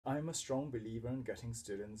I'm a strong believer in getting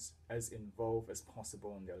students as involved as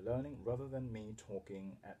possible in their learning rather than me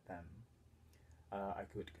talking at them.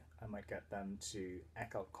 I might get them to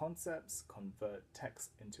act out concepts, convert text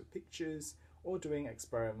into pictures, or doing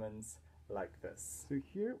experiments like this. So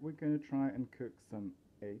here we're going to try and cook some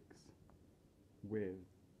eggs with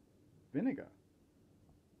vinegar.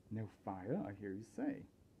 No fire, I hear you say.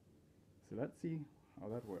 So let's see how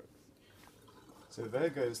that works. So there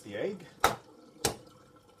goes the egg.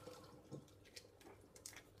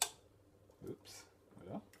 Oops,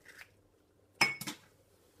 voilà.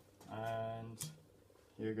 And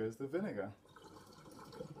here goes the vinegar.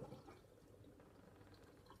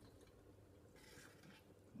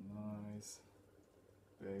 Nice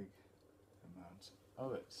big amount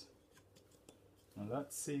of it. Now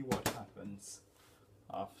let's see what happens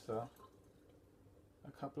after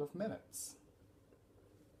a couple of minutes.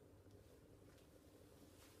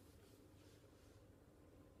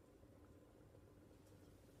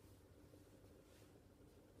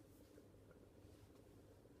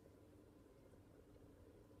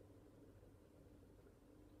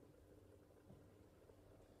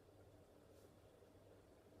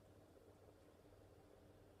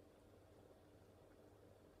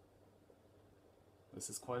 This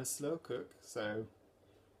is quite a slow cook, so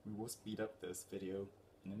we will speed up this video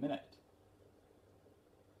in a minute.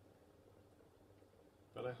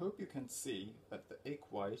 But I hope you can see that the egg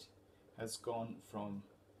white has gone from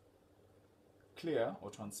clear or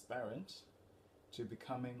transparent to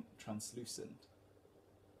becoming translucent.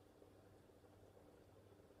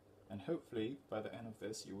 And hopefully by the end of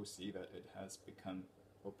this you will see that it has become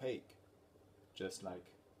opaque, just like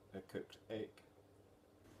a cooked egg.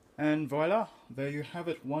 And voila, there you have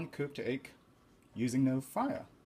it, one cooked egg using no fire.